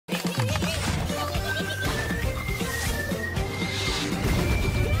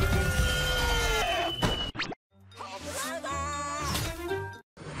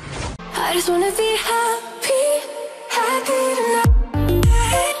I just wanna be happy, happy tonight.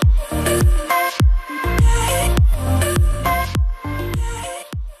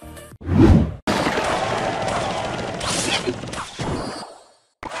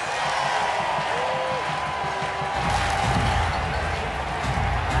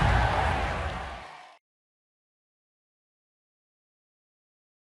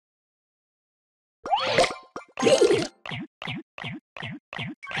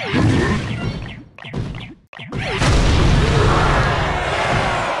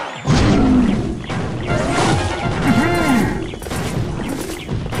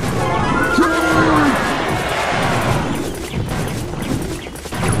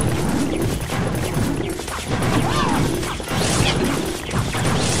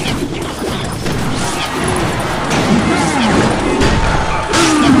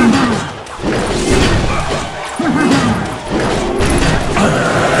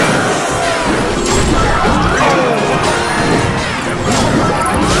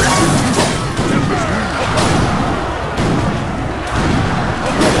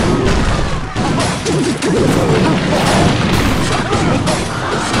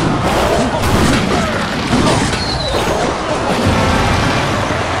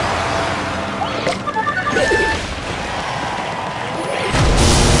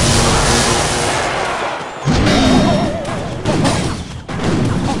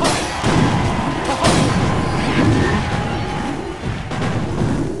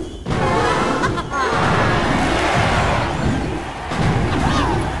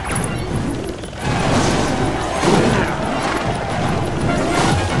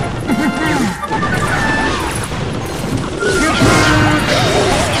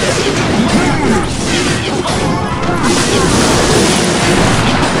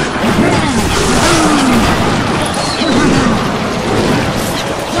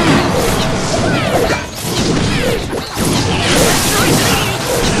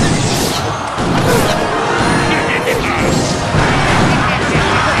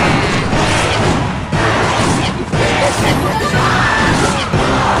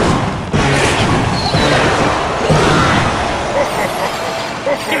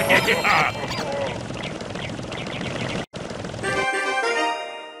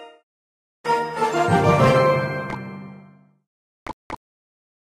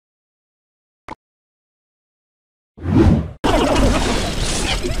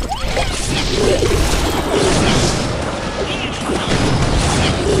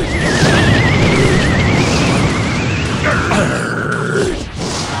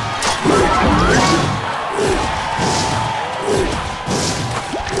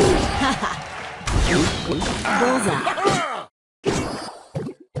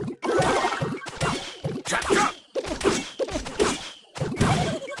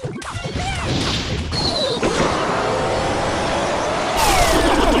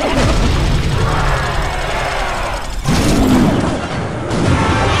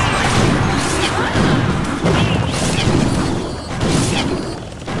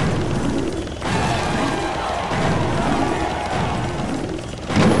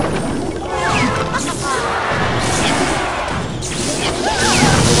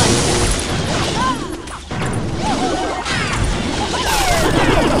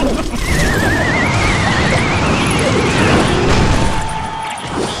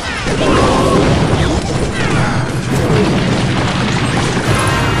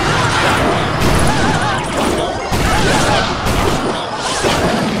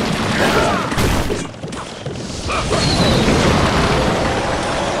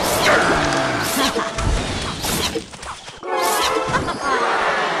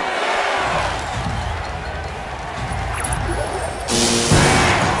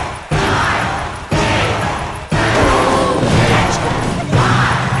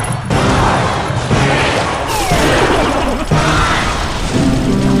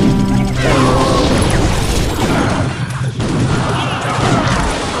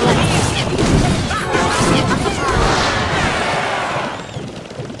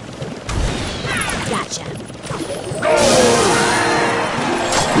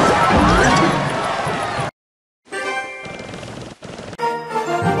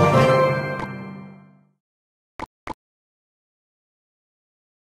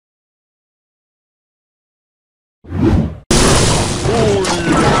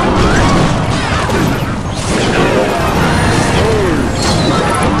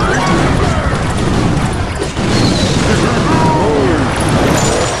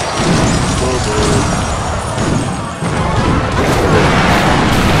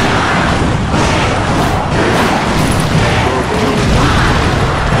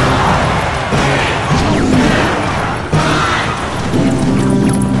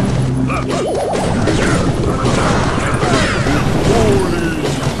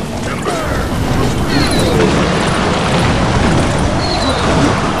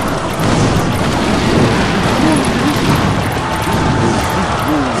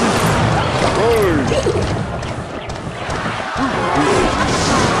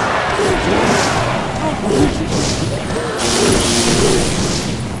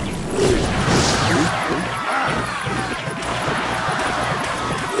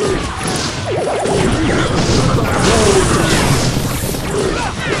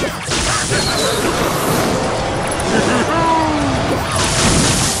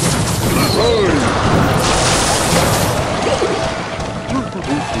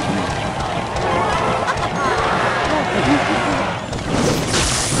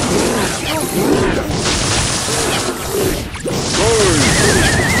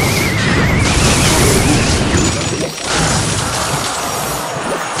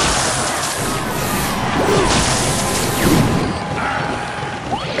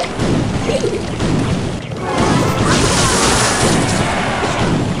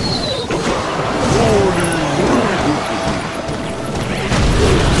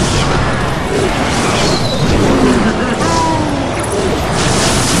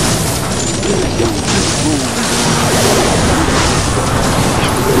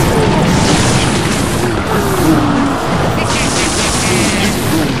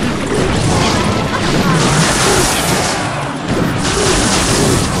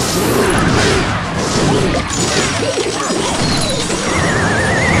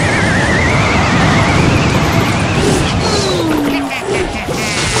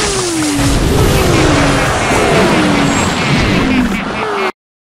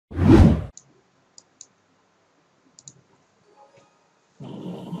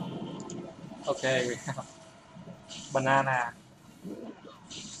 Okay, we have banana.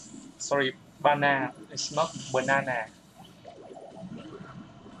 Sorry, BaNa. It's not banana.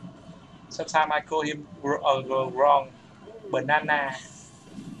 Sometimes I call him wrong. Banana.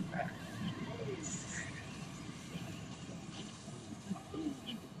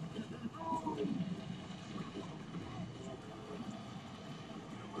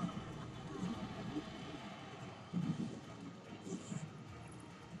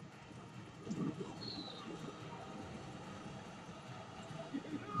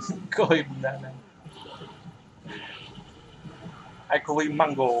 Call him banana. I call him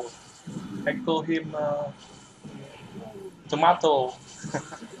mango. I call him tomato.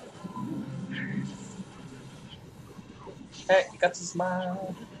 Hey, got a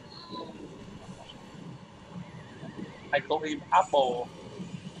smile. I call him apple.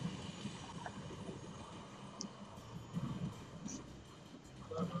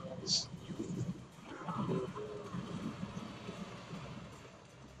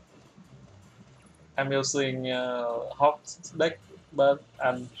 I'm using hot deck, but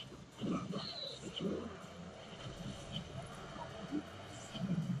I'm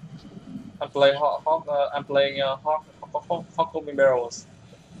playing I'm playing hot cooking barrels.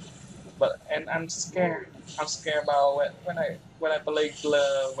 But and I'm scared. I'm scared about when I play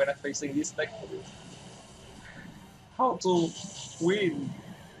when I'm facing this deck. How to win?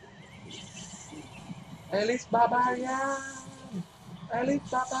 Elite Barbarian! Elite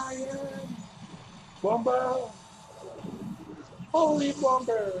Barbarian! Bomber! Holy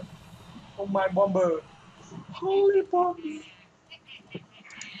Bomber! Oh my Bomber! Holy Bomber!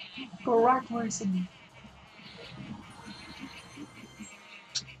 Correct reason.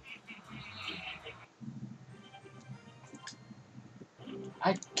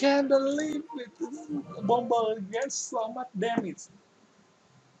 I can't believe it! Bomber gets so much damage.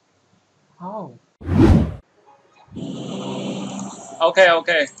 How? Okay,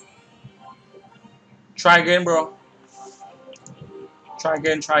 okay. Try again, bro. Try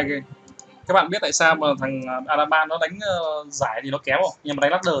again, try again. Các bạn biết tại sao mà thằng Adaman nó đánh giải thì nó kéo không? Nhưng mà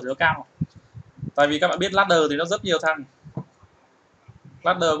đánh ladder thì nó cao. Tại vì các bạn biết ladder thì nó rất nhiều thằng.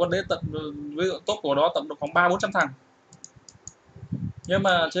 Ladder có đến tận ví dụ top của nó tận được khoảng 300-400 thằng. Nhưng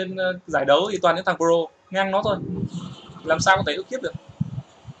mà trên giải đấu thì toàn những thằng pro ngang nó thôi. Làm sao có thể ức hiếp được.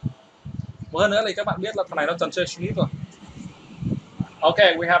 Một hơn nữa thì các bạn biết là thằng này nó toàn chơi suy nghĩ rồi.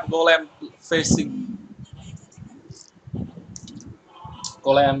 Okay, we have Golem facing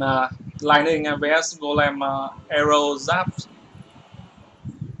Golem Lightning vs Golem Arrow Zap.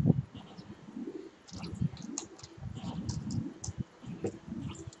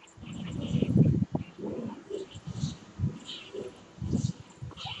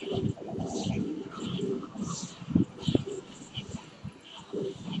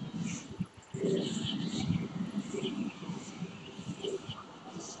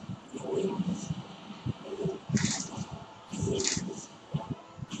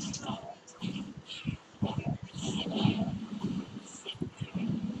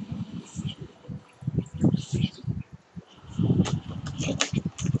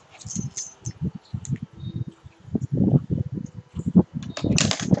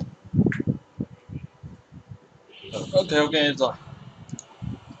 Ok rồi.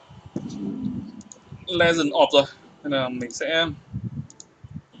 Legend of rồi. Nên là mình sẽ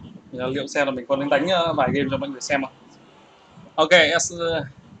liệu xem là mình có nên đánh vài game cho mọi người xem không. Ok,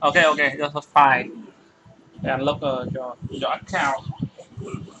 ok, just fine. Unlock cho account.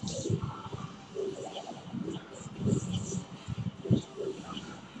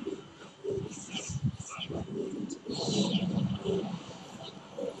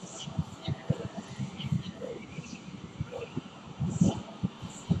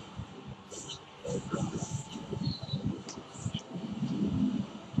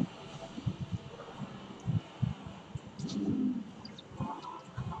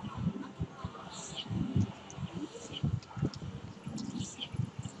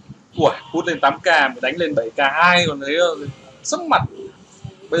 Ủa, bút lên 8k mới đánh lên 7k2 còn thấy sấp mặt.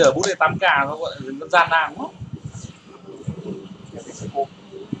 Bây giờ bút lên 8k nó gọi là gian nan lắm.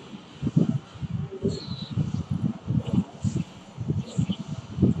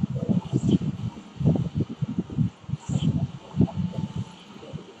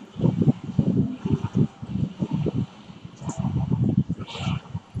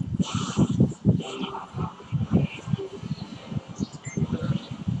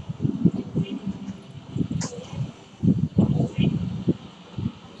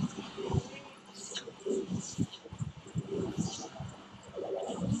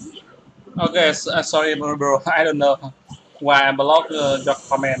 Okay, sorry bro, I don't know why I block your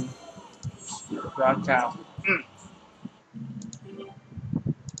comment, your account.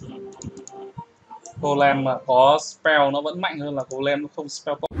 Golem mà có spell nó vẫn mạnh hơn là Golem nó không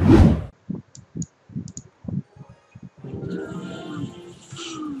spell tốt.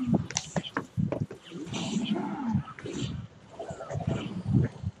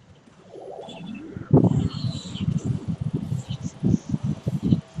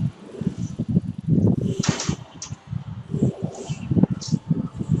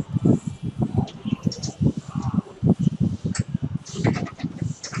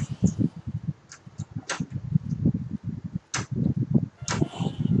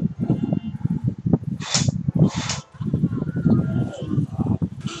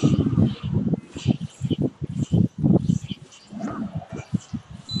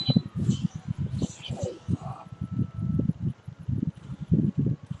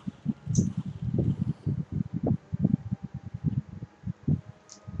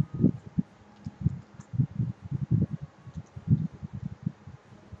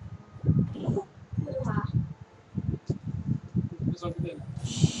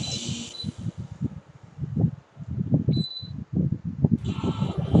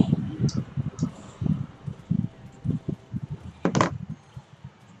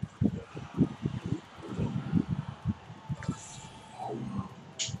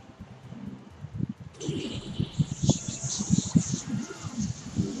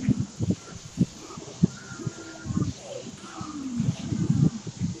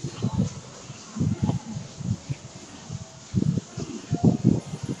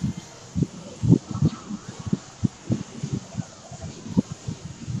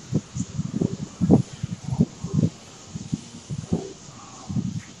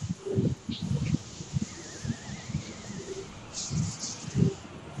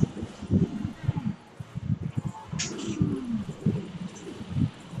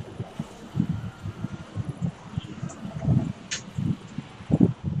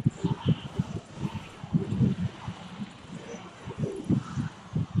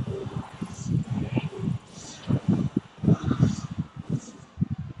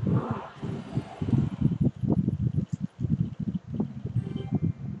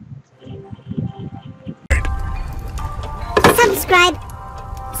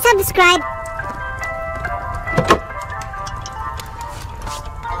 Subscribe.